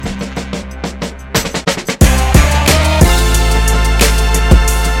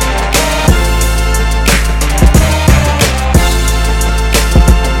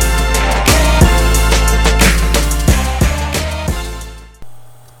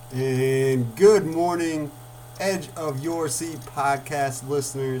And good morning, Edge of Your Seat podcast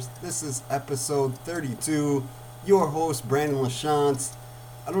listeners. This is episode 32. Your host, Brandon LaChance.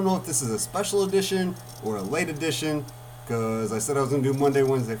 I don't know if this is a special edition or a late edition because I said I was going to do Monday,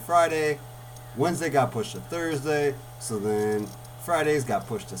 Wednesday, Friday. Wednesday got pushed to Thursday, so then Fridays got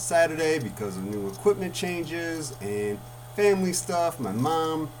pushed to Saturday because of new equipment changes and family stuff. My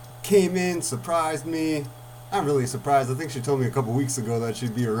mom came in, surprised me. Not really surprised. I think she told me a couple weeks ago that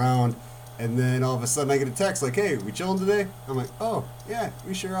she'd be around. And then all of a sudden I get a text like, hey, we chilling today? I'm like, oh, yeah,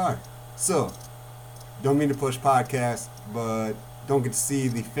 we sure are. So, don't mean to push podcasts, but don't get to see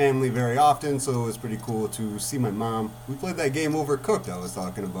the family very often, so it was pretty cool to see my mom. We played that game Overcooked I was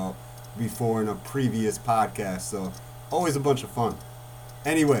talking about before in a previous podcast, so always a bunch of fun.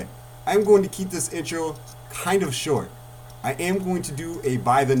 Anyway, I'm going to keep this intro kind of short. I am going to do a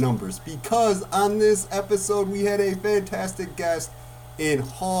by the numbers because on this episode we had a fantastic guest in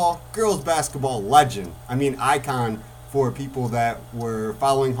Hall, girls basketball legend. I mean icon for people that were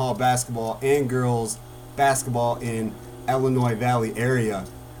following Hall basketball and girls basketball in Illinois Valley area.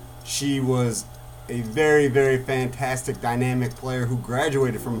 She was a very, very fantastic dynamic player who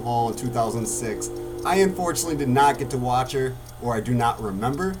graduated from Hall in 2006. I unfortunately did not get to watch her, or I do not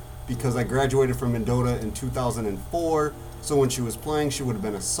remember, because I graduated from Mendota in 2004. So when she was playing, she would have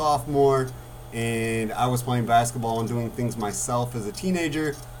been a sophomore, and I was playing basketball and doing things myself as a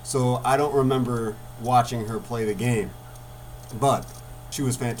teenager, so I don't remember watching her play the game. But she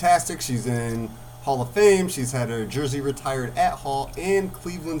was fantastic. She's in Hall of Fame. She's had her jersey retired at Hall and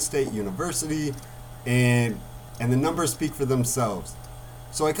Cleveland State University, and the numbers speak for themselves.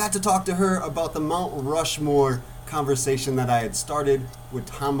 So I got to talk to her about the Mount Rushmore conversation that I had started with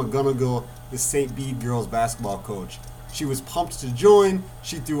Tom McGonigal, the St. Bede girls basketball coach. She was pumped to join.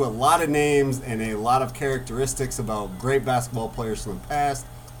 She threw a lot of names and a lot of characteristics about great basketball players from the past,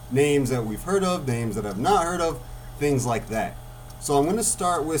 names that we've heard of, names that I've not heard of, things like that. So I'm going to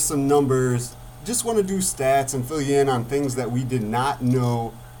start with some numbers. Just want to do stats and fill you in on things that we did not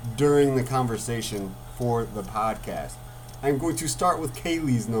know during the conversation for the podcast. I'm going to start with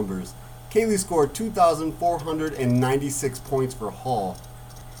Kaylee's numbers. Kaylee scored 2,496 points for Hall,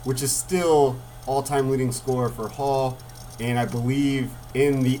 which is still all-time leading scorer for Hall, and I believe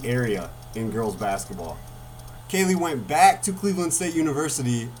in the area in girls basketball. Kaylee went back to Cleveland State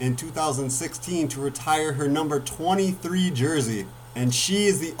University in 2016 to retire her number 23 jersey, and she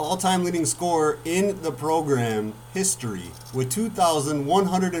is the all-time leading scorer in the program history with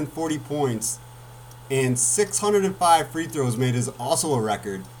 2,140 points and 605 free throws made is also a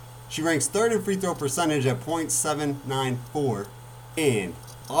record. She ranks third in free throw percentage at .794 and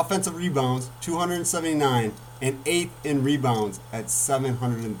offensive rebounds, 279, and 8th in rebounds at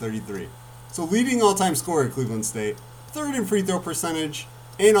 733. So leading all-time scorer at Cleveland State, 3rd in free throw percentage,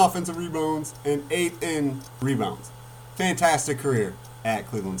 and offensive rebounds, and 8th in rebounds. Fantastic career at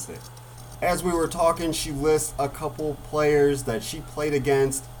Cleveland State. As we were talking, she lists a couple players that she played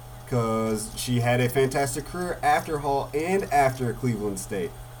against because she had a fantastic career after Hall and after Cleveland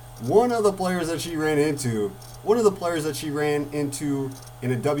State. One of the players that she ran into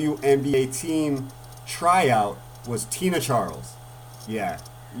in a WNBA team tryout was Tina Charles. Yeah,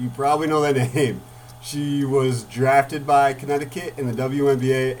 you probably know that name. She was drafted by Connecticut in the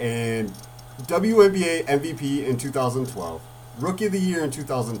WNBA and WNBA MVP in 2012, Rookie of the Year in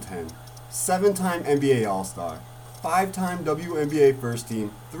 2010, 7-time NBA All-Star, 5-time WNBA first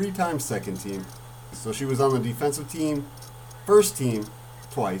team, 3-time second team. So she was on the defensive team, first team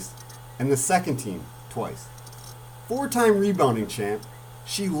twice, and the second team twice. 4-time rebounding champ.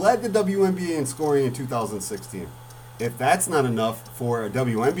 She led the WNBA in scoring in 2016. If that's not enough for a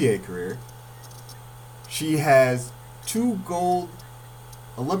WNBA career, she has 2 gold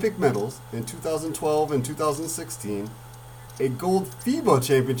Olympic medals in 2012 and 2016, a gold FIBA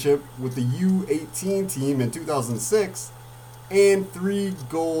championship with the U18 team in 2006, and 3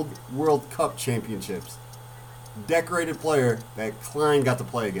 gold World Cup championships. Decorated player that Klein got to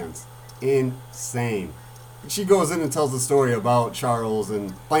play against. Insane. She goes in and tells the story about Charles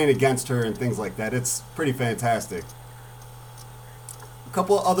and playing against her and things like that. It's pretty fantastic. A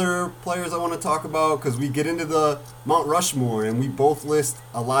couple other players I want to talk about because we get into the Mount Rushmore and we both list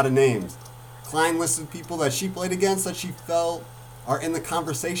a lot of names. Klein listed people that she played against that she felt are in the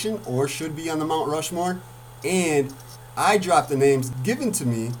conversation or should be on the Mount Rushmore. And I dropped the names given to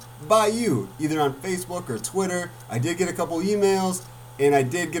me by you, either on Facebook or Twitter. I did get a couple emails. And I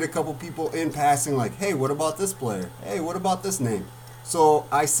did get a couple people in passing like, hey, what about this player? Hey, what about this name? So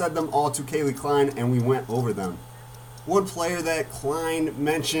I said them all to Kaylee Klein and we went over them. One player that Klein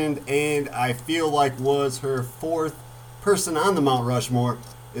mentioned and I feel like was her 4th person on the Mount Rushmore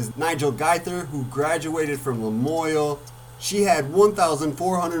is Nigel Geither, who graduated from Lamoille. She had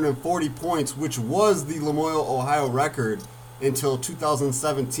 1,440 points, which was the Lamoille, Ohio record until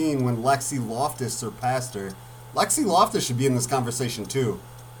 2017 when Lexi Loftus surpassed her. Lexi Loftus should be in this conversation too.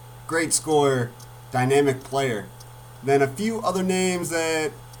 Great scorer, dynamic player. Then a few other names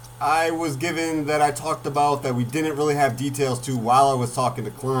that I was given that I talked about that we didn't really have details to while I was talking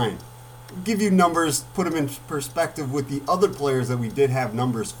to Klein. Give you numbers, put them in perspective with the other players that we did have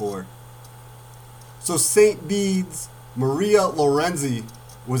numbers for. So St. Bede's Maria Lorenzi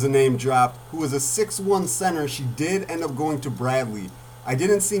was a name dropped, who was a 6'1 center. She did end up going to Bradley. I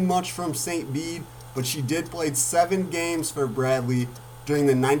didn't see much from St. Bede, but she did play 7 games for Bradley during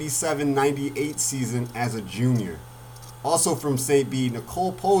the 97-98 season as a junior. Also from St. Bede,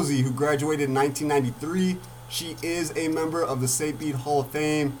 Nicole Posey, who graduated in 1993. She is a member of the St. Bede Hall of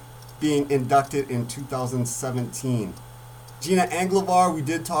Fame, being inducted in 2017. Gina Anglovar, we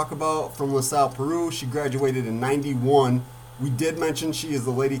did talk about from LaSalle, Peru. She graduated in 91. We did mention she is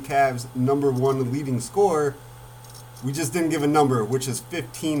the Lady Cavs' #1 leading scorer. We just didn't give a number, which is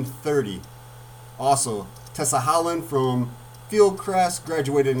 1530. Also, Tessa Holland from Fieldcrest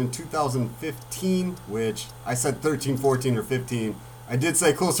graduated in 2015, which I said 13, 14, or 15. I did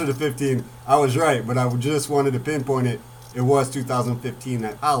say closer to 15. I was right, but I just wanted to pinpoint it. It was 2015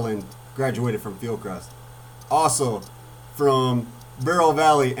 that Holland graduated from Fieldcrest. Also, from Barrow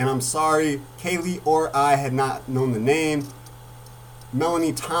Valley, and I'm sorry, Kaylee or I had not known the name.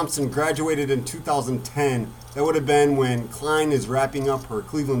 Melanie Thompson graduated in 2010. That would have been when Klein is wrapping up her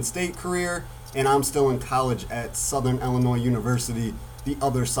Cleveland State career, and I'm still in college at Southern Illinois University, the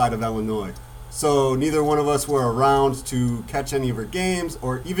other side of Illinois. So neither one of us were around to catch any of her games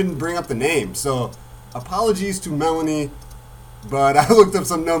or even bring up the name. So apologies to Melanie, but I looked up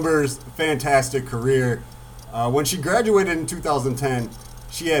some numbers. Fantastic career. When she graduated in 2010,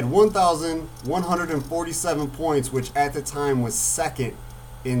 she had 1,147 points, which at the time was second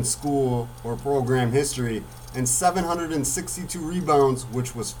in school or program history, and 762 rebounds,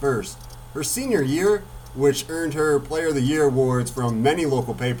 which was first. Her senior year, which earned her Player of the Year awards from many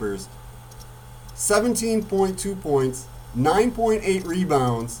local papers, 17.2 points, 9.8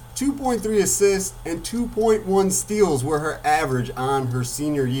 rebounds, 2.3 assists, and 2.1 steals were her average on her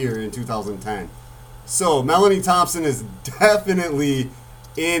senior year in 2010. So Melanie Thompson is definitely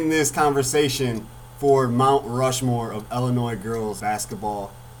in this conversation for Mount Rushmore of Illinois girls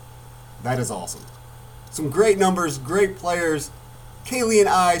basketball. That is awesome. Some great numbers, great players. Kaylee and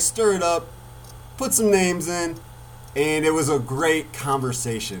I stirred up, put some names in, and it was a great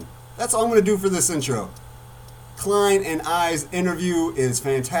conversation. That's all I'm going to do for this intro. Klein and I's interview is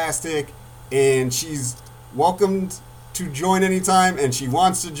fantastic, and she's welcomed to join anytime, and she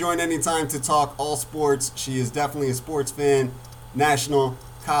wants to join anytime to talk all sports. She is definitely a sports fan, national,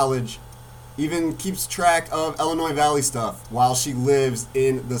 college, even keeps track of Illinois Valley stuff while she lives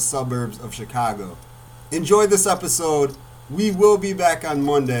in the suburbs of Chicago. Enjoy this episode. We will be back on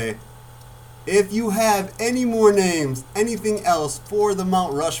Monday. If you have any more names, anything else for the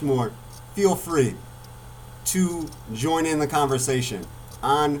Mount Rushmore, feel free to join in the conversation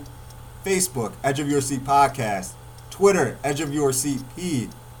on Facebook, Edge of Your Seat Podcast, Twitter, Edge of Your Seat P.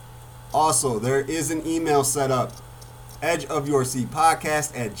 Also, there is an email set up,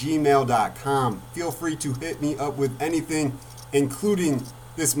 edgeofyourseatpodcast@gmail.com. Feel free to hit me up with anything, including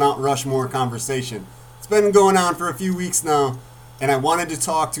this Mount Rushmore conversation. It's been going on for a few weeks now, and I wanted to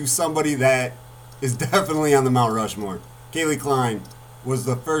talk to somebody that is definitely on the Mount Rushmore. Kaylee Klein was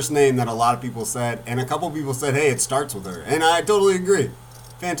the first name that a lot of people said, and a couple people said, hey, it starts with her. And I totally agree.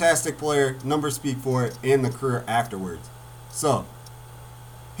 Fantastic player, numbers speak for it, and the career afterwards. So,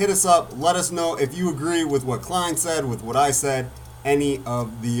 hit us up, let us know if you agree with what Klein said, with what I said, any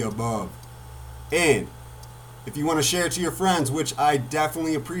of the above. And if you want to share it to your friends, which I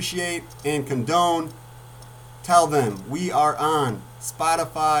definitely appreciate and condone, tell them we are on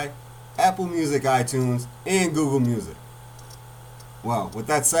Spotify, Apple Music, iTunes, and Google Music. Well, with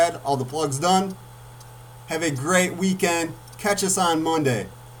that said, all the plugs done. Have a great weekend. Catch us on Monday.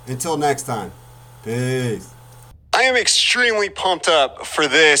 Until next time, peace. I am extremely pumped up for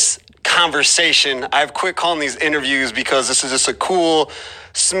this conversation. I've quit calling these interviews because this is just a cool,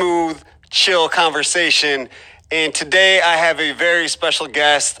 smooth, chill conversation. And today I have a very special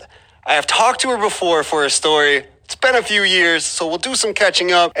guest. I have talked to her before for a story. It's been a few years, so we'll do some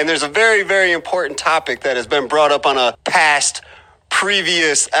catching up. And there's a very, very important topic that has been brought up on a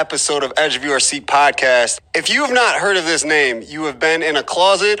previous episode of Edge of Your Seat Podcast. If you have not heard of this name, you have been in a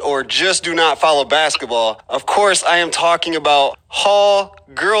closet or just do not follow basketball. Of course, I am talking about Hall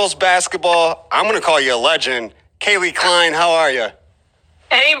girls basketball. I'm going to call you a legend. Kaylee Klein, how are you?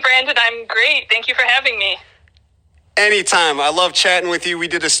 Hey, Brandon, I'm great. Thank you for having me. Anytime. I love chatting with you. We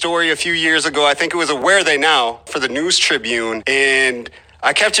did a story a few years ago. I think it was a Where Are They Now for the News Tribune. And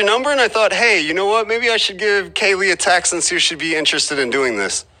I kept your number and I thought, hey, you know what? Maybe I should give Kaylee a text and see if she'd be interested in doing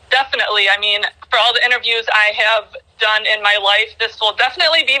this. Definitely. I mean, for all the interviews I have done in my life, this will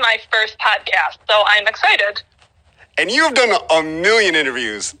definitely be my first podcast. So I'm excited. And you have done a million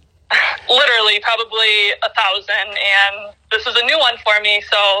interviews. Literally, probably 1,000. And this is a new one for me.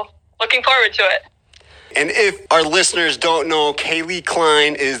 So looking forward to it. And if our listeners don't know, Kaylee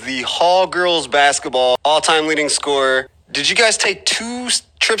Klein is the Hall girls basketball all-time leading scorer. Did you guys take 2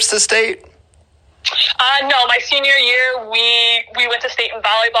 trips to state? No, my senior year, we went to state in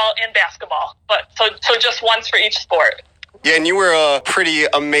volleyball and basketball, but so just once for each sport. Yeah, and you were a pretty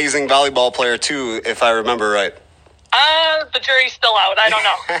amazing volleyball player too, if I remember right. The jury's still out. I don't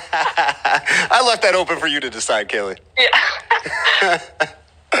know. I left that open for you to decide, Kaylee. Yeah.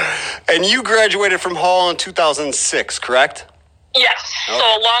 And you graduated from Hall in 2006, correct? Yes. Okay. So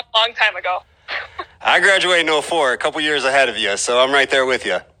a long time ago. I graduated in 04, a couple years ahead of you, so I'm right there with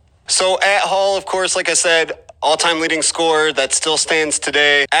you. So at Hall, of course, like I said, all-time leading scorer that still stands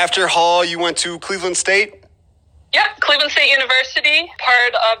today. After Hall, you went to Cleveland State? Yep, Cleveland State University,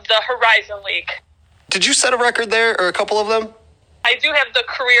 part of the Horizon League. Did you set a record there, or a couple of them? I do have the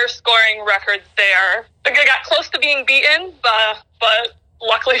career scoring records there. I got close to being beaten, but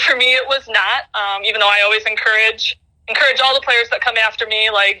luckily for me, it was not. Even though I always encourage all the players that come after me,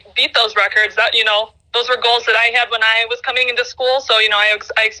 like, beat those records. That, those were goals that I had when I was coming into school. So, I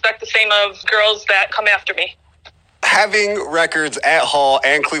expect the same of girls that come after me. Having records at Hall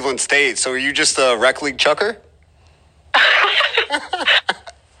and Cleveland State, so are you just a rec league chucker?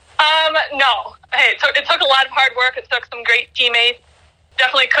 No. Hey, it took a lot of hard work. It took some great teammates.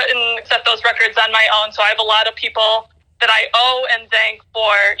 Definitely couldn't set those records on my own. So I have a lot of people that I owe and thank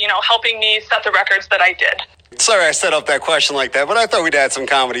for, helping me set the records that I did. Sorry I set up that question like that, but I thought we'd add some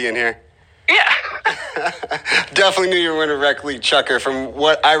comedy in here. Yeah. Definitely knew you were a rec league chucker from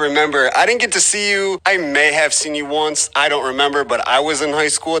what I remember. I didn't get to see you. I may have seen you once. I don't remember, but I was in high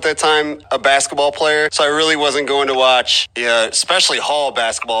school at that time, a basketball player. So I really wasn't going to watch, especially Hall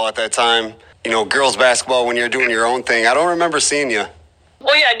basketball at that time. Girls basketball when you're doing your own thing. I don't remember seeing you.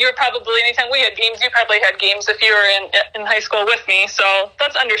 Well, yeah, you were probably, anytime we had games, you probably had games if you were in high school with me. So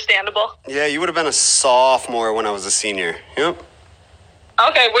that's understandable. Yeah, you would have been a sophomore when I was a senior. Yep.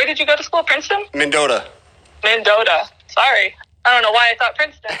 Okay, where did you go to school? Princeton? Mendota. Sorry. I don't know why I thought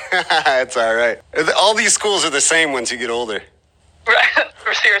Princeton. It's all right. All these schools are the same once you get older. Right.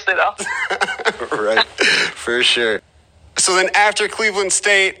 Seriously, though. Right. For sure. So then after Cleveland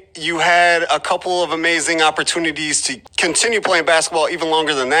State, you had a couple of amazing opportunities to continue playing basketball even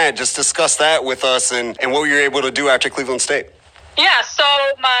longer than that. Just discuss that with us and what you were able to do after Cleveland State. Yeah, so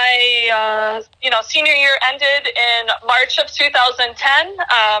my senior year ended in March of 2010.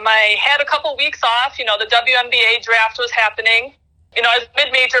 I had a couple weeks off. The WNBA draft was happening. As a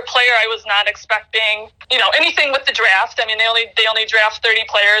mid-major player, I was not expecting, anything with the draft. I mean, they only draft 30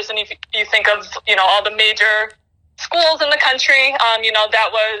 players, and if you think of, all the major schools in the country, that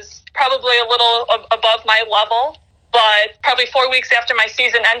was probably a little above my level. But probably 4 weeks after my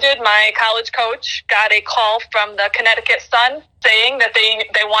season ended, my college coach got a call from the Connecticut Sun saying that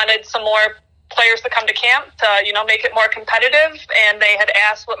they wanted some more players to come to camp to, make it more competitive. And they had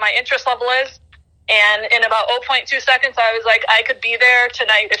asked what my interest level is. And in about 0.2 seconds, I was like, I could be there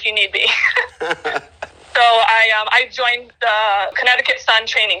tonight if you need me. So I joined the Connecticut Sun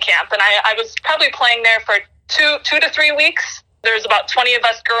training camp, and I was probably playing there for two to 3 weeks. There's about 22 of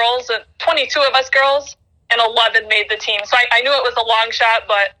us girls, and 11 made the team. So I knew it was a long shot,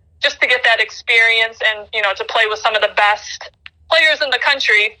 but just to get that experience and, to play with some of the best players in the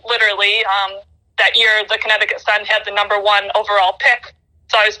country, literally, that year the Connecticut Sun had the number 1 overall pick.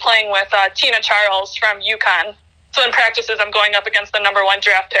 So I was playing with Tina Charles from UConn. So in practices, I'm going up against the number 1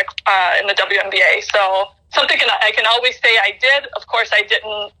 draft pick in the WNBA. So something I can always say I did. Of course, I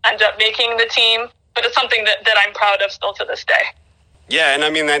didn't end up making the team, but it's something that I'm proud of still to this day. Yeah, and I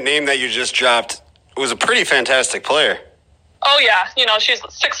mean, that name that you just dropped was a pretty fantastic player. Oh, yeah. She's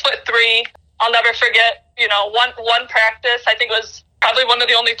 6'3". I'll never forget, one practice. I think it was probably one of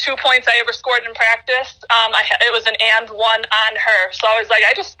the only 2 points I ever scored in practice. It was an and one on her. So I was like,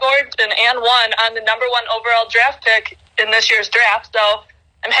 I just scored an and one on the number 1 overall draft pick in this year's draft. So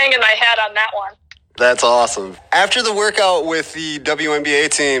I'm hanging my hat on that one. That's awesome. After the workout with the WNBA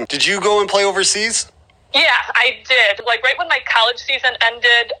team, did you go and play overseas? Yeah, I did. Like right when my college season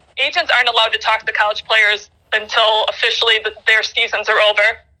ended, agents aren't allowed to talk to college players until officially their seasons are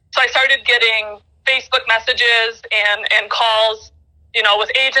over. So I started getting Facebook messages and calls with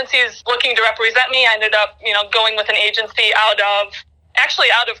agencies looking to represent me, I ended up, going with an agency out of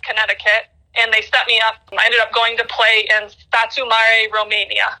Connecticut, and they set me up. I ended up going to play in Satu Mare,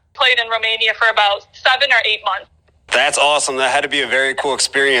 Romania. Played in Romania for about 7 or 8 months. That's awesome. That had to be a very cool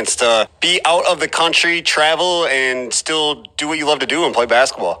experience to be out of the country, travel, and still do what you love to do and play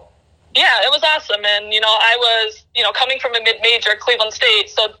basketball. Yeah, it was awesome. And, I was, coming from a mid-major, Cleveland State,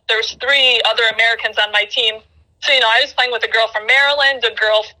 so there's 3 other Americans on my team. So, I was playing with a girl from Maryland, a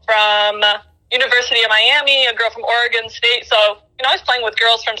girl from University of Miami, a girl from Oregon State. So, I was playing with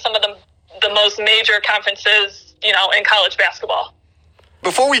girls from some of the most major conferences, in college basketball.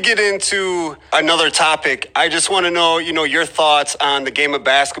 Before we get into another topic, I just want to know, your thoughts on the game of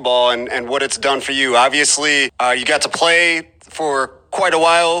basketball and what it's done for you. Obviously, you got to play for quite a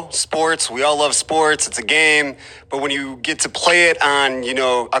while. Sports, we all love sports. It's a game. But when you get to play it on,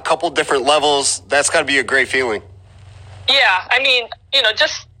 a couple different levels, that's got to be a great feeling. Yeah, I mean,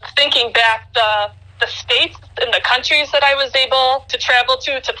 just thinking back, the states and the countries that I was able to travel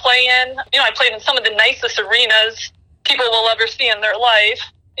to play in, I played in some of the nicest arenas people will ever see in their life.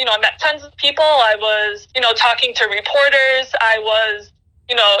 I met tons of people. I was, talking to reporters. I was,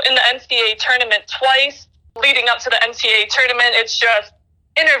 in the NCAA tournament twice. Leading up to the NCAA tournament, it's just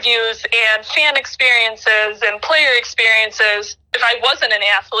interviews and fan experiences and player experiences. If I wasn't an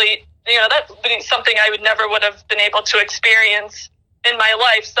athlete, that's something I would have been able to experience in my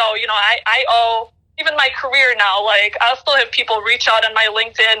life. So, I owe even my career now. Like, I'll still have people reach out on my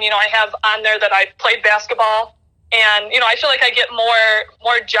LinkedIn. I have on there that I played basketball. And, I feel like I get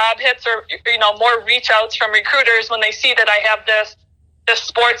more job hits or, more reach outs from recruiters when they see that I have this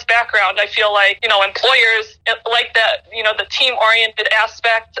sports background. I feel like, employers like that, the team oriented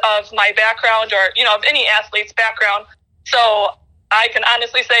aspect of my background or, of any athlete's background. So I can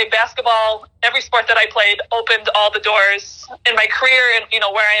honestly say basketball, every sport that I played opened all the doors in my career and,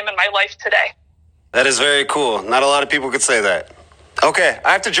 where I am in my life today. That is very cool. Not a lot of people could say that. Okay,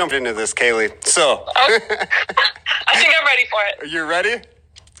 I have to jump into this, Kaylee. So, I think I'm ready for it. You're ready?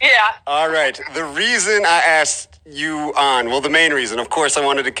 Yeah. All right. The reason I asked you on, the main reason, of course, I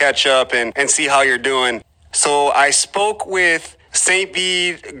wanted to catch up and see how you're doing. So I spoke with St.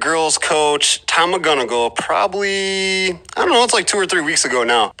 Bede girls coach Tom McGonigal probably, it's like 2 or 3 weeks ago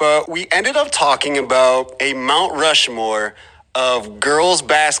now. But we ended up talking about a Mount Rushmore of girls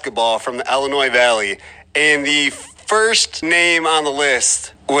basketball from the Illinois Valley. And the first name on the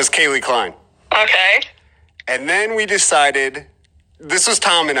list was Kaylee Klein. Okay. And then we decided, this was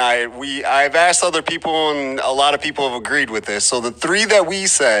Tom and I've asked other people and a lot of people have agreed with this. So the 3 that we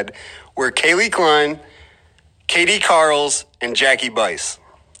said were Kaylee Klein, Katie Carls, and Jackie Bice.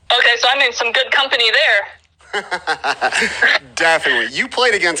 Okay, so I'm in some good company there. Definitely. You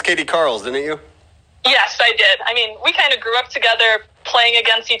played against Katie Carls, didn't you? Yes, I did. I mean, we kind of grew up together playing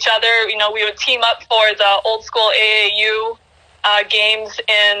against each other. We would team up for the old school AAU games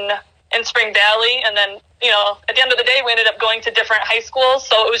in Spring Valley. And then, at the end of the day, we ended up going to different high schools.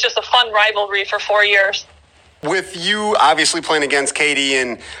 So it was just a fun rivalry for 4 years. With you obviously playing against Katie,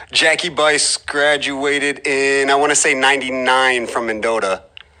 and Jackie Bice graduated in, I want to say 99 from Mendota.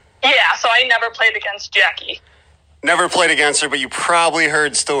 Yeah, so I never played against Jackie. Never played against her, but you probably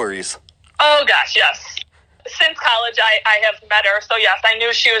heard stories. Oh, gosh, yes. Since college, I have met her. So, yes, I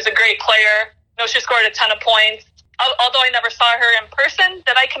knew she was a great player. I know she scored a ton of points. Although I never saw her in person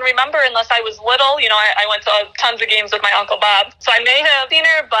that I can remember unless I was little. I went to tons of games with my Uncle Bob. So I may have seen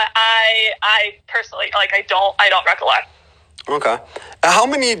her, but I personally, I don't recollect. Okay.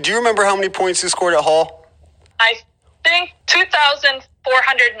 Do you remember how many points you scored at Hall? I think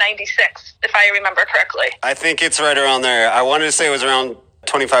 2,496, if I remember correctly. I think it's right around there. I wanted to say it was around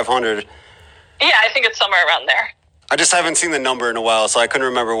 2,500. Yeah, I think it's somewhere around there. I just haven't seen the number in a while, so I couldn't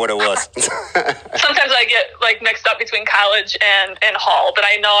remember what it was. Sometimes I get mixed up between college and Hall, but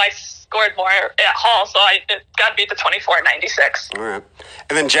I know I scored more at Hall, so it's got to be the 2,496. All right.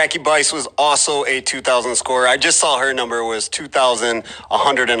 And then Jackie Bice was also a 2,000 scorer. I just saw her number was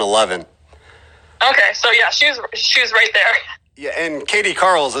 2,111. Okay, so yeah, she was right there. Yeah, and Katie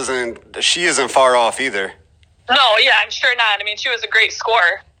Carls isn't far off either. No, yeah, I'm sure not. I mean, she was a great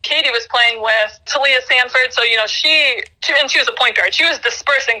scorer. Katie was playing with Talia Sanford, so, she was a point guard. She was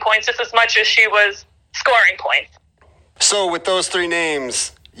dispersing points just as much as she was scoring points. So with those 3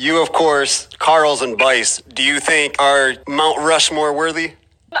 names, you, of course, Carls and Bice, do you think are Mount Rushmore worthy?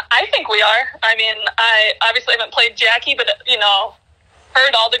 I think we are. I mean, I obviously haven't played Jackie, but,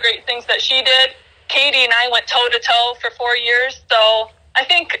 heard all the great things that she did. Katie and I went toe-to-toe for 4 years, so I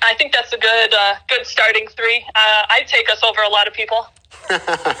think that's a good starting 3. I'd take us over a lot of people.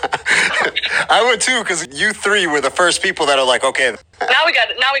 I would too, because you three were the first people that are like, okay. Now we got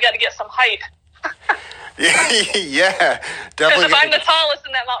to get some height. Yeah, definitely. Because if I'm the tallest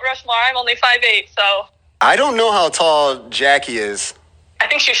in that Mount Rushmore, I'm only 5'8", so. I don't know how tall Jackie is. I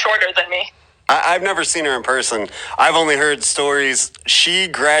think she's shorter than me. I've never seen her in person. I've only heard stories. She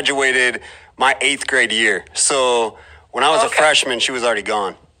graduated my 8th grade year. So when I was a freshman, she was already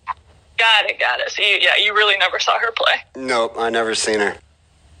gone. Got it. So you really never saw her play. Nope, I never seen her.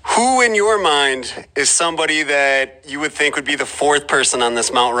 Who in your mind is somebody that you would think would be the 4th person on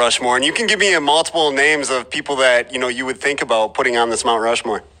this Mount Rushmore? And you can give me multiple names of people that, you would think about putting on this Mount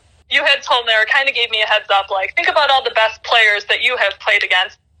Rushmore. You had told me, or kind of gave me a heads up, like, think about all the best players that you have played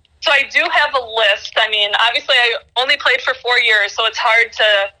against. So I do have a list. I mean, obviously I only played for 4 years, so it's hard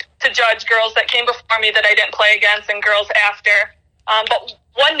to judge girls that came before me that I didn't play against and girls after. But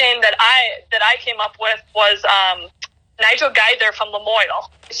one name that I came up with was Nigel Geither from Lamoille.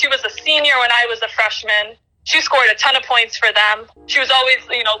 She was a senior when I was a freshman. She scored a ton of points for them. She was always,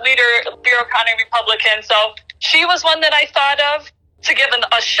 leader, Bureau County Republican. So she was one that I thought of to give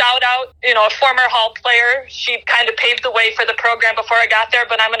a shout out, a former Hall player. She kind of paved the way for the program before I got there,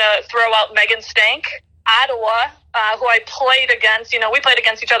 but I'm going to throw out Megan Stank. Ottawa, who I played against, we played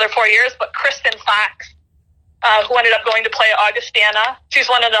against each other 4 years, but Kristen Fox, who ended up going to play at Augustana. She's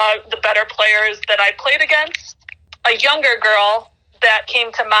one of the better players that I played against. A younger girl that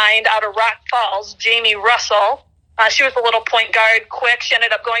came to mind out of Rock Falls, Jamie Russell. She was a little point guard, quick. She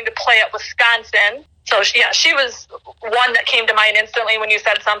ended up going to play at Wisconsin. So, she was one that came to mind instantly when you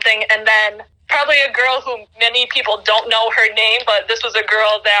said something. And then probably a girl who many people don't know her name, but this was a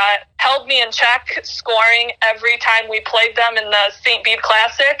girl that held me in check, scoring every time we played them in the St. Bede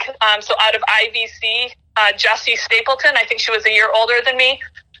Classic. So out of IVC, Jessie Stapleton, I think she was a year older than me.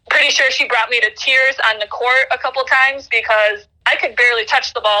 Pretty sure she brought me to tears on the court a couple times because I could barely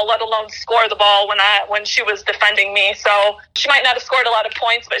touch the ball, let alone score the ball when she was defending me. So she might not have scored a lot of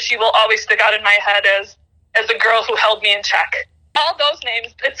points, but she will always stick out in my head as a girl who held me in check. All those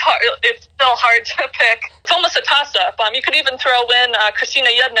names, it's hard. It's still hard to pick. It's almost a toss-up. You could even throw in Christina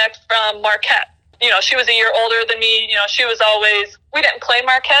Yudnik from Marquette. She was a year older than me. She was always. We didn't play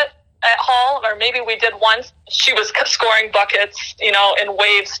Marquette at Hall, or maybe we did once. She was scoring buckets, in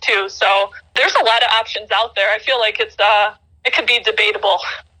waves too. So there's a lot of options out there. I feel like it could be debatable.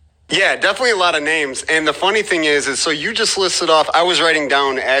 Yeah, definitely a lot of names. And the funny thing is so you just listed off, I was writing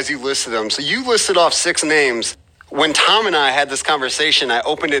down as you listed them. So you listed off 6 names. When Tom and I had this conversation, I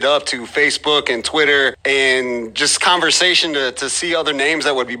opened it up to Facebook and Twitter and just conversation to see other names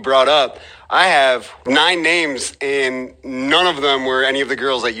that would be brought up. I have 9 names, and none of them were any of the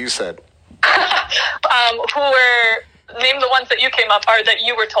girls that you said. Name the ones that you came up, or that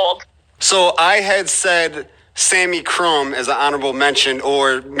you were told. So I had said Sammy Crum as an honorable mention,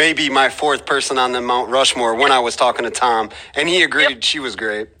 or maybe my 4th person on the Mount Rushmore when I was talking to Tom, and he agreed. Yep. She was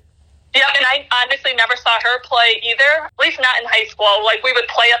great. Yeah, and I honestly never saw her play either, at least not in high school. Like, we would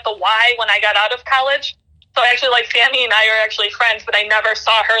play at the Y when I got out of college. So actually, like, Sammy and I are actually friends, but I never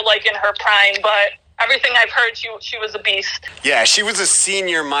saw her, like, in her prime. But everything I've heard, she was a beast. Yeah, she was a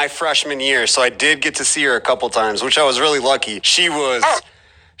senior my freshman year, so I did get to see her a couple times, which I was really lucky. She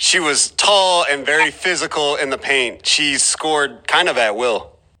was tall and very physical in the paint. She scored kind of at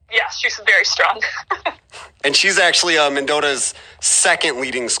will. Yes, she's very strong. And she's actually Mendota's 2nd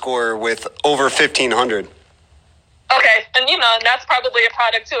leading scorer with over 1,500. Okay, and that's probably a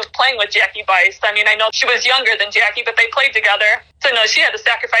product too of playing with Jackie Bice. I mean, I know she was younger than Jackie, but they played together. So no, she had to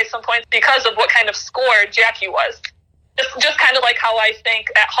sacrifice some points because of what kind of scorer Jackie was. Just kind of like how I think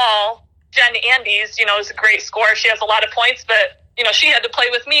at Hall, Jen Andes, is a great scorer. She has a lot of points, but she had to play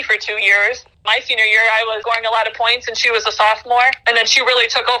with me for 2 years. My senior year, I was scoring a lot of points, and she was a sophomore. And then she really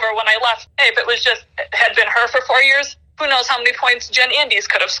took over when I left. Hey, if it had been her for 4 years, who knows how many points Jen Andes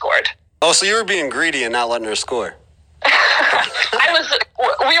could have scored. Oh, so you were being greedy and not letting her score.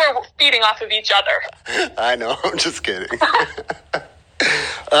 We were feeding off of each other. I know, I'm just kidding.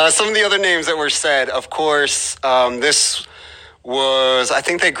 Some of the other names that were said, of course, this was, I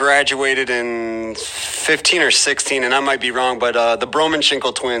think they graduated in 15 or 16, and I might be wrong, but the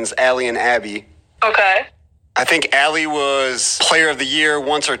Broman-Schinkel twins, Allie and Abby. Okay. I think Allie was player of the year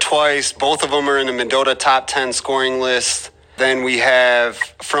once or twice. Both of them are in the Mendota top 10 scoring list. Then we have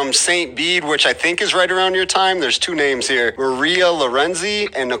from St. Bede, which I think is right around your time. There's 2 names here, Maria Lorenzi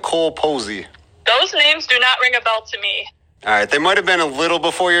and Nicole Posey. Those names do not ring a bell to me. All right, they might have been a little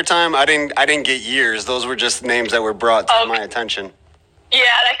before your time. I didn't get years. Those were just names that were brought to my attention. Yeah,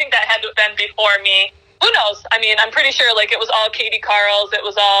 I think that had to have been before me. Who knows? I mean, I'm pretty sure it was all Katie Carls, it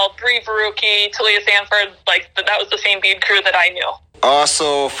was all Bree Verucki, Talia Sanford. That was the same Bede crew that I knew.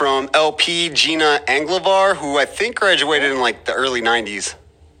 Also from LP, Gina Anglevar, who I think graduated in like the early 90s.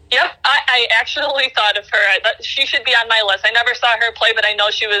 Yep, I actually thought of her. She should be on my list. I never saw her play, but I know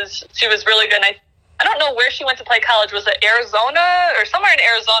she was really good. And I don't know where she went to play college. Was it Arizona or somewhere in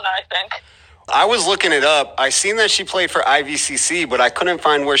Arizona, I think? I was looking it up. I seen that she played for IVCC, but I couldn't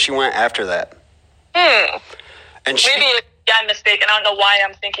find where she went after that. And maybe I'm mistaken. I don't know why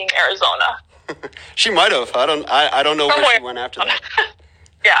I'm thinking Arizona. She might have. I don't know where she went after that.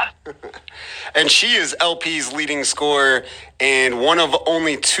 Yeah. And she is LP's leading scorer and one of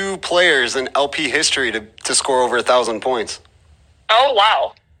only 2 players in LP history to score over 1,000 points. Oh,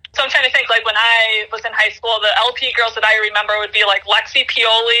 wow. So I'm trying to think, like, when I was in high school, the LP girls that I remember would be, like, Lexi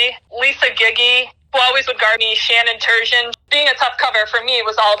Pioli, Lisa Giggy, who always would guard me, Shannon Turgeon. Being a tough cover for me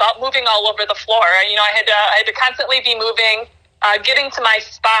was all about moving all over the floor. You know, I had to constantly be moving, getting to my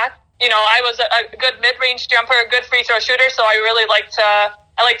spot. You know, I was a good mid-range jumper, a good free throw shooter, so I really like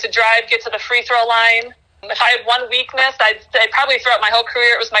to drive, get to the free throw line. If I had one weakness, I'd probably throughout my whole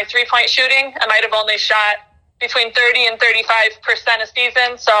career, it was my three-point shooting. I might have only shot between 30 and 35% a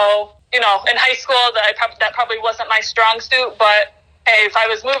season. So, you know, in high school, that probably wasn't my strong suit. But, hey, if I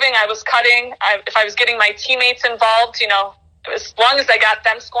was moving, I was cutting. If I was getting my teammates involved, you know, as long as I got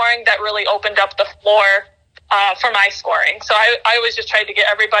them scoring, that really opened up the floor for my scoring. So I always just tried to get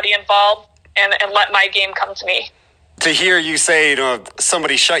everybody involved and let my game come to me. To hear you say, you know,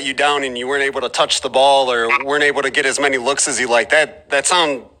 somebody shut you down and you weren't able to touch the ball or weren't able to get as many looks as you like, that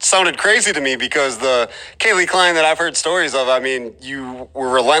sounded crazy to me, because the Kaylee Klein that I've heard stories of, I mean, you were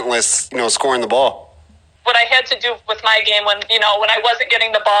relentless, you know, scoring the ball. What I had to do with my game when I wasn't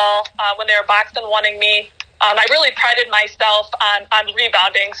getting the ball, when they were boxed and wanting me, I really prided myself on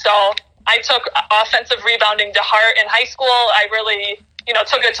rebounding. So I took offensive rebounding to heart in high school. I really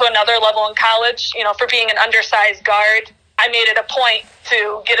took it to another level in college. For being an undersized guard, I made it a point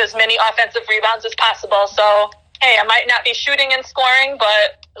to get as many offensive rebounds as possible. So, hey, I might not be shooting and scoring,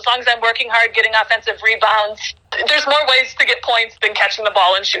 but as long as I'm working hard, getting offensive rebounds, there's more ways to get points than catching the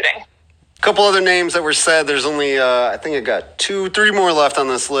ball and shooting. A couple other names that were said. There's only, I think I got 3 more left on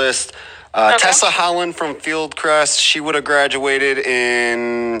this list. Okay. Tessa Holland from Fieldcrest. She would have graduated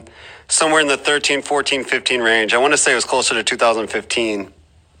in somewhere in the 13, 14, 15 range. I want to say it was closer to 2015.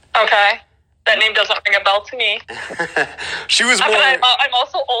 Okay. That name doesn't ring a bell to me. She was more... I'm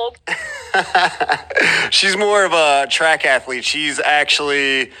also old. She's more of a track athlete. She's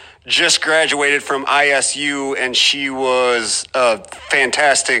actually just graduated from ISU, and she was a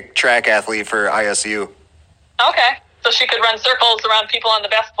fantastic track athlete for ISU. Okay. So she could run circles around people on the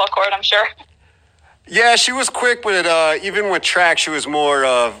basketball court, I'm sure. Yeah, she was quick, but even with track, she was more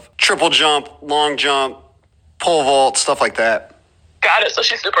of triple jump, long jump, pole vault, stuff like that. Got it. So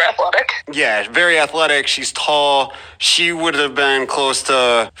she's super athletic. Yeah, very athletic. She's tall. She would have been close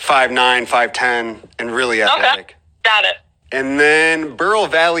to 5'9", 5'10", and really athletic. Okay. Got it. And then Bureau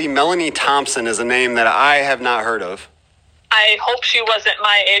Valley, Melanie Thompson is a name that I have not heard of. I hope she wasn't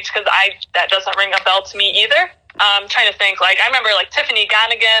my age, because that doesn't ring a bell to me either. I'm trying to think. I remember Tiffany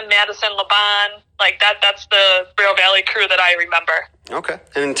Gonigan, Madison Laban. That's the Bureau Valley crew that I remember. Okay.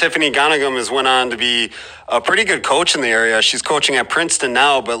 And Tiffany Gonigan has went on to be a pretty good coach in the area. She's coaching at Princeton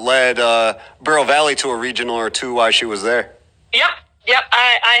now, but led Bureau Valley to a regional or two while she was there. Yep.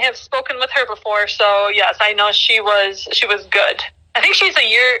 I have spoken with her before, so yes, I know she was good. I think she's a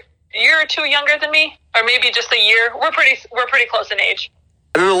year or two younger than me, or maybe just a year. We're pretty close in age.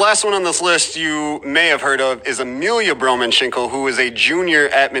 And then the last one on this list you may have heard of is Amelia Broman-Schinkel, who is a junior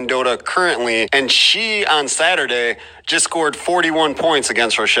at Mendota currently, and she, on Saturday, just scored 41 points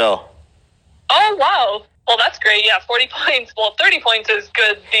against Rochelle. Oh, wow. Well, that's great. Yeah, 40 points. Well, 30 points is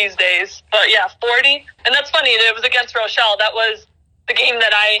good these days. But, yeah, 40. And that's funny. It was against Rochelle. That was the game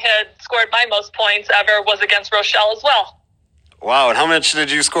that I had scored my most points ever, was against Rochelle as well. Wow. And how much did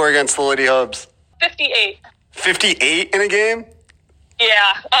you score against the Lady Hubs? 58. 58 in a game?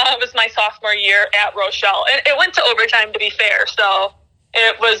 Yeah, it was my sophomore year at Rochelle. It went to overtime, to be fair, so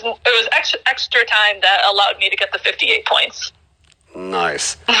it was extra time that allowed me to get the 58 points.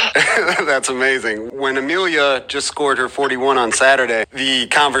 Nice. That's amazing. When Amelia just scored her 41 on Saturday, the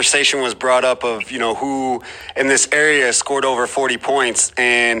conversation was brought up of, who in this area scored over 40 points,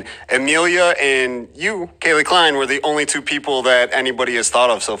 and Amelia and you, Kaylee Klein, were the only 2 people that anybody has thought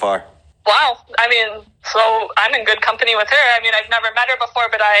of so far. Wow. So I'm in good company with her. I've never met her before,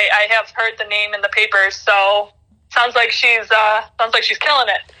 but I have heard the name in the papers. So sounds like she's killing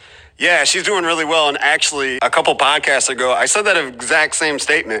it. Yeah, she's doing really well. And actually, a couple podcasts ago, I said that exact same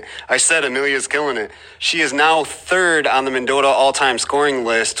statement. I said Amelia's killing it. She is now 3rd on the Mendota all-time scoring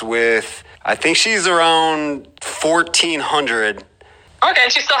list with, I think she's around 1,400. Okay,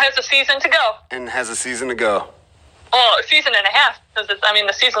 and she still has a season to go. And has a season to go. Well, a season and a half, because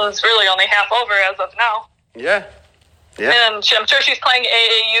the season's really only half over as of now. Yeah. Yeah. And I'm sure she's playing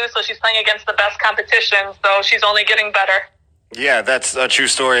AAU, so she's playing against the best competition, so she's only getting better. Yeah, that's a true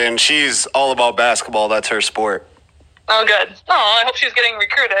story, and she's all about basketball. That's her sport. Oh, good. Oh, I hope she's getting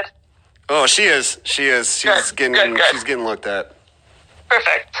recruited. Oh, she is. She's getting looked at.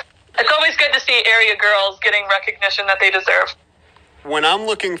 Perfect. It's always good to see area girls getting recognition that they deserve. When I'm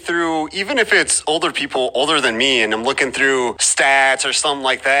looking through, even if it's older people older than me, and I'm looking through stats or something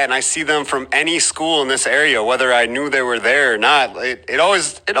like that, and I see them from any school in this area, whether I knew they were there or not, it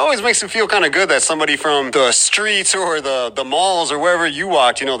always makes me feel kind of good that somebody from the streets or the malls or wherever you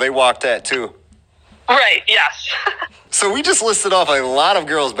walked, they walked at too. Right, yes. So we just listed off a lot of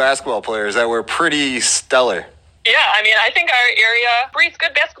girls basketball players that were pretty stellar. Yeah, I think our area breeds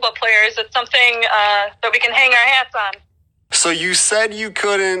good basketball players. It's something that we can hang our hats on. So you said you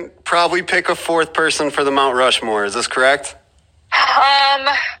couldn't probably pick a fourth person for the Mount Rushmore. Is this correct?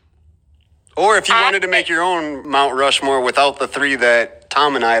 Or if you wanted to make your own Mount Rushmore without the three that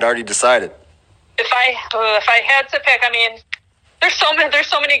Tom and I had already decided. If I had to pick, there's so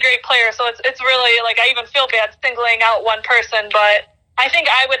many great players. So it's really like I even feel bad singling out one person. But I think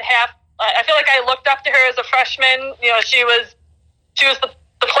I would have. I feel like I looked up to her as a freshman. She was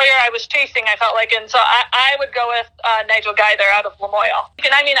the player I was chasing, I felt like. And so I would go with Nigel Guy there out of Lamoille. And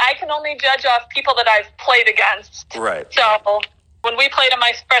I can only judge off people that I've played against. Right. So when we played in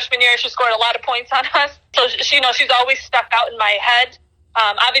my freshman year, she scored a lot of points on us. So she's always stuck out in my head.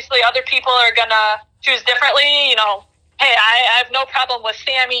 Obviously, other people are going to choose differently. Hey, I have no problem with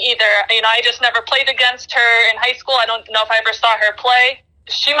Sammy either. I just never played against her in high school. I don't know if I ever saw her play.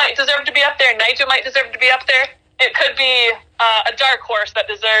 She might deserve to be up there. Nigel might deserve to be up there. It could be a dark horse that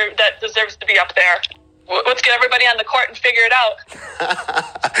deserves to be up there. Let's get everybody on the court and figure it out.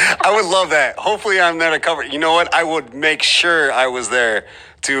 I would love that. Hopefully I'm there to cover. You know what? I would make sure I was there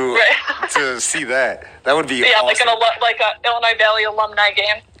to see that. That would be awesome. like a Illinois Valley alumni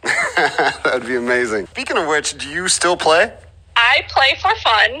game. That would be amazing. Speaking of which, do you still play? I play for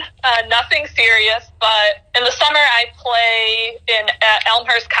fun, nothing serious, but in the summer I play at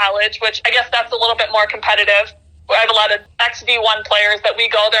Elmhurst College, which I guess that's a little bit more competitive. I have a lot of ex-D1 players that we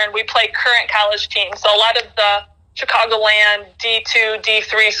go there and we play current college teams. So a lot of the Chicagoland D2,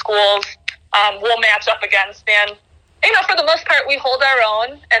 D3 schools we'll match up against. And, for the most part, we hold our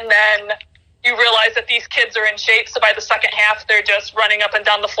own. And then you realize that these kids are in shape. So by the second half, they're just running up and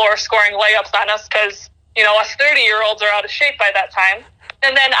down the floor, scoring layups on us because, us 30-year-olds are out of shape by that time.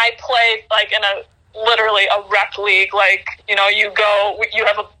 And then I play in literally a rec league. You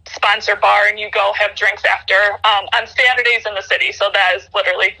have a sponsor bar and you go have drinks after on Saturdays in the city. So that is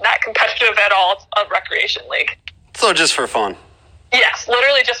literally not competitive at all. It's a recreation league. So just for fun? Yes,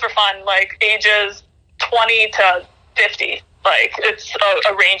 literally just for fun, ages 20 to 50. It's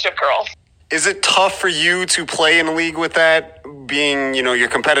a range of girls. Is it tough for you to play in a league with that, being, your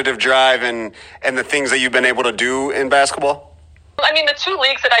competitive drive and the things that you've been able to do in basketball? The two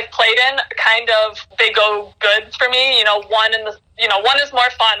leagues that I've played in, they go good for me. One is more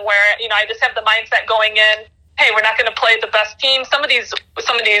fun where, I just have the mindset going in, hey, we're not going to play the best team. Some of these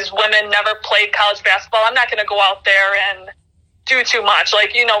women never played college basketball. I'm not going to go out there and do too much.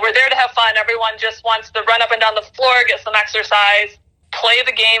 We're there to have fun. Everyone just wants to run up and down the floor, get some exercise, play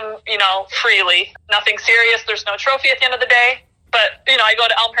the game, freely. Nothing serious. There's no trophy at the end of the day. But, I go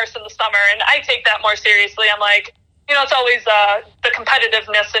to Elmhurst in the summer and I take that more seriously. I'm like, it's always the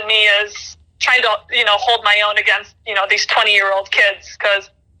competitiveness in me is trying to, hold my own against, these 20-year-old kids. Because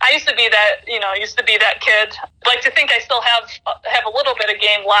I used to be that kid. I like to think I still have a little bit of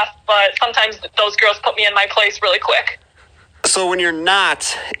game left, but sometimes those girls put me in my place really quick. So when you're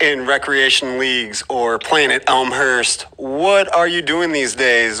not in recreation leagues or playing at Elmhurst, what are you doing these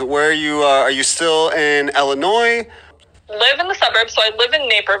days? Where are you? Are you still in Illinois? Live in the suburbs, so I live in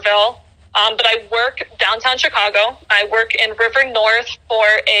Naperville. But I work downtown Chicago. I work in River North for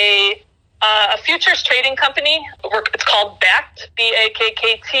a futures trading company. It's called Bakkt,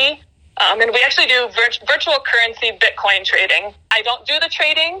 BAKKT. And we actually do virtual currency Bitcoin trading. I don't do the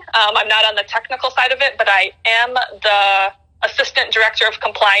trading. I'm not on the technical side of it, but I am the assistant director of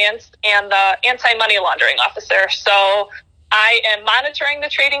compliance and the anti-money laundering officer. So I am monitoring the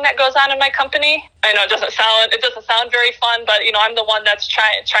trading that goes on in my company. I know it doesn't sound very fun, but I'm the one that's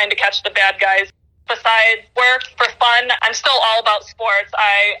trying to catch the bad guys. Besides work for fun, I'm still all about sports.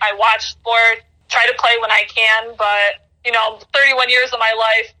 I watch sports, try to play when I can, but 31 years of my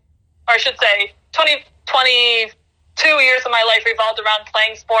life, or I should say 22 years of my life revolved around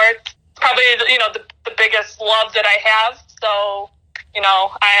playing sports. Probably the biggest love that I have. So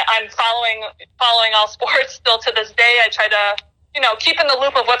I'm following all sports still to this day. I try to, keep in the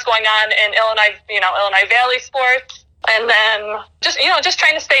loop of what's going on in Illinois Valley sports. And then just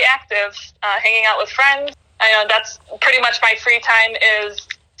trying to stay active, hanging out with friends. I know that's pretty much my free time is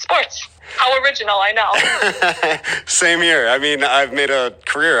sports. How original, I know. Same here. I mean, I've made a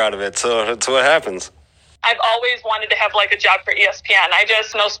career out of it, so that's what happens. I've always wanted to have like a job for ESPN. I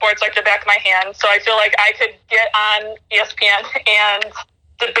just know sports like the back of my hand. So I feel like I could get on ESPN and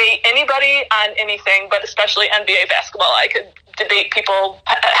debate anybody on anything, but especially NBA basketball. I could debate people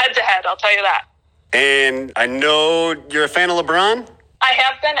head to head, I'll tell you that. And I know you're a fan of LeBron? I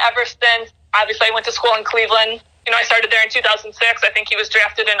have been ever since. Obviously, I went to school in Cleveland. I started there in 2006. I think he was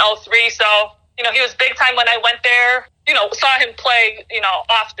drafted in 2003. So, he was big time when I went there. Saw him play,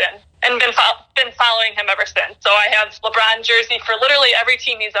 often. And been following him ever since. So I have LeBron jersey for literally every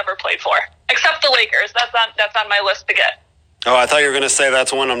team he's ever played for, except the Lakers. That's on my list to get. Oh, I thought you were going to say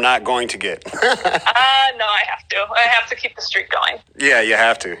that's one I'm not going to get. No, I have to. I have to keep the streak going. Yeah, you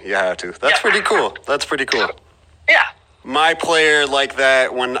have to. That's pretty cool. Yeah. My player like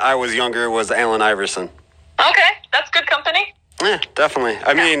that when I was younger was Allen Iverson. Okay, that's good company. Yeah, definitely.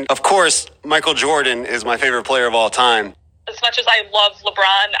 I mean, of course, Michael Jordan is my favorite player of all time. As much as I love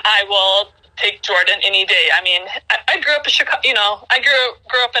LeBron, I will take Jordan any day. I mean, I grew up in Chicago. I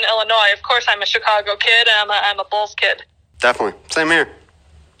grew up in Illinois. Of course, I'm a Chicago kid, and I'm a Bulls kid. Definitely, same here.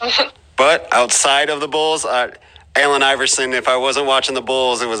 But outside of the Bulls, Allen Iverson. If I wasn't watching the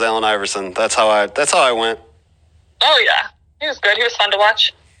Bulls, it was Allen Iverson. That's how I went. Oh yeah, he was good. He was fun to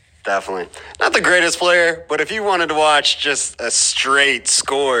watch. Definitely. Not the greatest player, but if you wanted to watch just a straight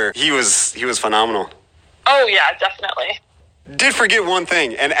score, he was phenomenal. Oh yeah, definitely. Did forget one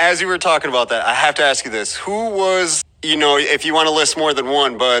thing, and as you were talking about that, I have to ask you this. Who was, if you want to list more than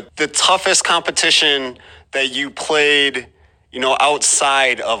one, but the toughest competition that you played,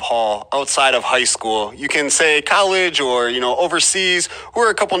 outside of high school? You can say college or, overseas. Who are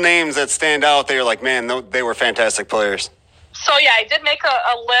a couple names that stand out that you're like, man, they were fantastic players? So, yeah, I did make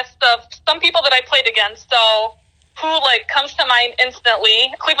a list of some people that I played against. So, who, comes to mind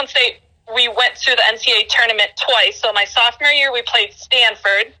instantly? Cleveland State, we went to the NCAA tournament twice. So, my sophomore year, we played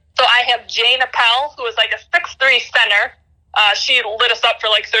Stanford. So, I have Jane Appel, who was a 6'3" center. She lit us up for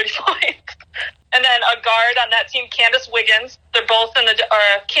 30 points. And then a guard on that team, Candace Wiggins. They're both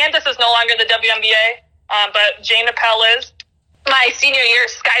Candace is no longer in the WNBA, but Jane Appel is. My senior year,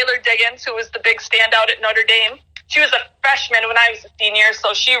 Skylar Diggins, who was the big standout at Notre Dame. She was a freshman when I was a senior,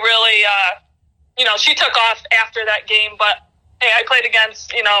 so she really, she took off after that game. But, hey, I played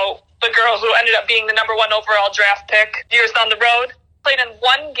against, the girl who ended up being the number 1 overall draft pick years down the road. Played in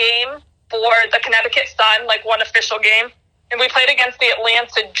one game for the Connecticut Sun, one official game. And we played against the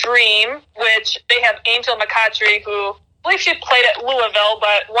Atlanta Dream, which they have Angel McCoughtry, who I believe she played at Louisville,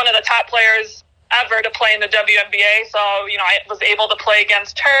 but one of the top players ever to play in the WNBA. So, I was able to play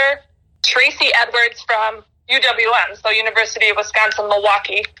against her. Tracy Edwards from UWM, so University of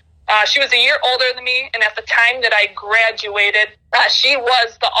Wisconsin-Milwaukee. She was a year older than me, and at the time that I graduated, she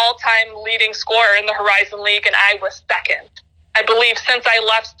was the all-time leading scorer in the Horizon League, and I was second. I believe since I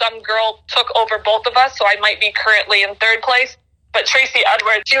left, some girl took over both of us, so I might be currently in third place. But Tracy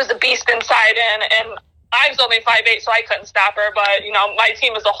Edwards, she was a beast inside, and I was only 5'8", so I couldn't stop her. But, my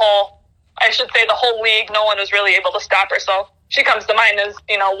team as a whole, I should say the whole league, no one was really able to stop her. So she comes to mind as,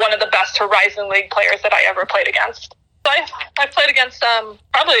 one of the best Horizon League players that I ever played against. So I played against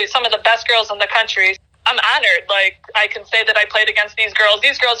probably some of the best girls in the country. I'm honored. I can say that I played against these girls.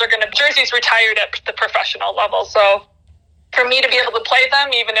 These girls are jerseys retired at the professional level. So for me to be able to play them,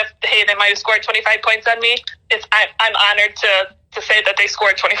 even if, hey, they might have scored 25 points on me, I'm honored to say that they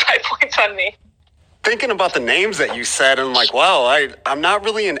scored 25 points on me. Thinking about the names that you said, and wow, I'm not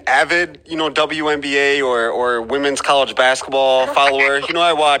really an avid, WNBA or women's college basketball follower.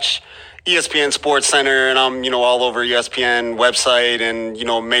 I watch ESPN Sports Center, and I'm, all over ESPN website and,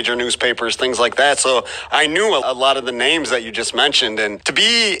 major newspapers, things like that. So I knew a lot of the names that you just mentioned, and to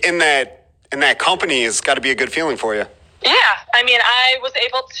be in that company has got to be a good feeling for you. Yeah, I was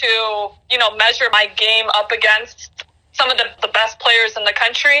able to, measure my game up against some of the best players in the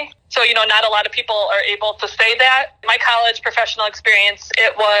country. So, not a lot of people are able to say that. My college professional experience,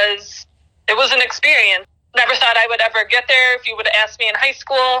 it was an experience. Never thought I would ever get there. If you would have asked me in high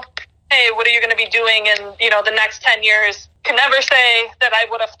school, hey, what are you going to be doing in, the next 10 years? Can never say that I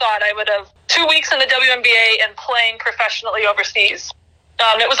would have thought I would have 2 weeks in the WNBA and playing professionally overseas.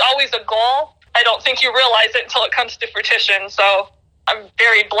 It was always a goal. I don't think you realize it until it comes to fruition. So I'm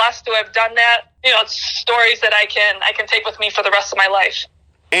very blessed to have done that. It's stories that I can take with me for the rest of my life.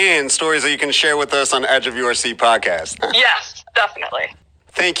 And stories that you can share with us on Edge of Your Seat podcast. Yes, Definitely.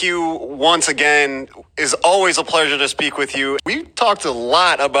 Thank you once again. It's always a pleasure to speak with you. We talked a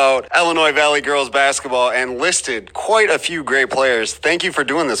lot about Illinois Valley girls basketball and listed quite a few great players. Thank you for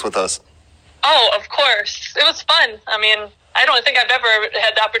doing this with us. Oh, of course. It was fun. I mean, I don't think I've ever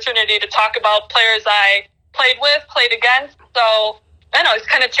had the opportunity to talk about players I played with, played against. So, I know, it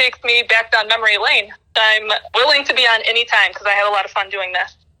kind of takes me back down memory lane. I'm willing to be on any time because I had a lot of fun doing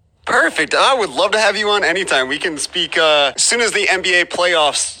this. Perfect. I would love to have you on anytime. We can speak as soon as the NBA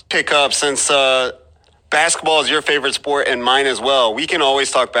playoffs pick up, since basketball is your favorite sport and mine as well. We can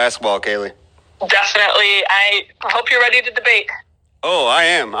always talk basketball, Kaylee. Definitely. I hope you're ready to debate. Oh, I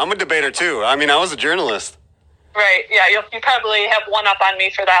am. I'm a debater, too. I mean, I was a journalist. Right. Yeah, you probably have one up on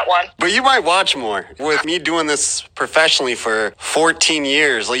me for that one. But you might watch more. With me doing this professionally for 14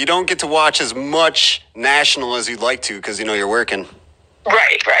 years, you don't get to watch as much national as you'd like to because, you're working.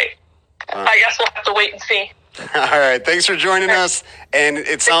 Right. I guess we'll have to wait and see. All right. Thanks for joining us. And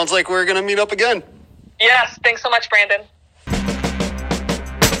it sounds like we're going to meet up again. Yes. Thanks so much, Brandon.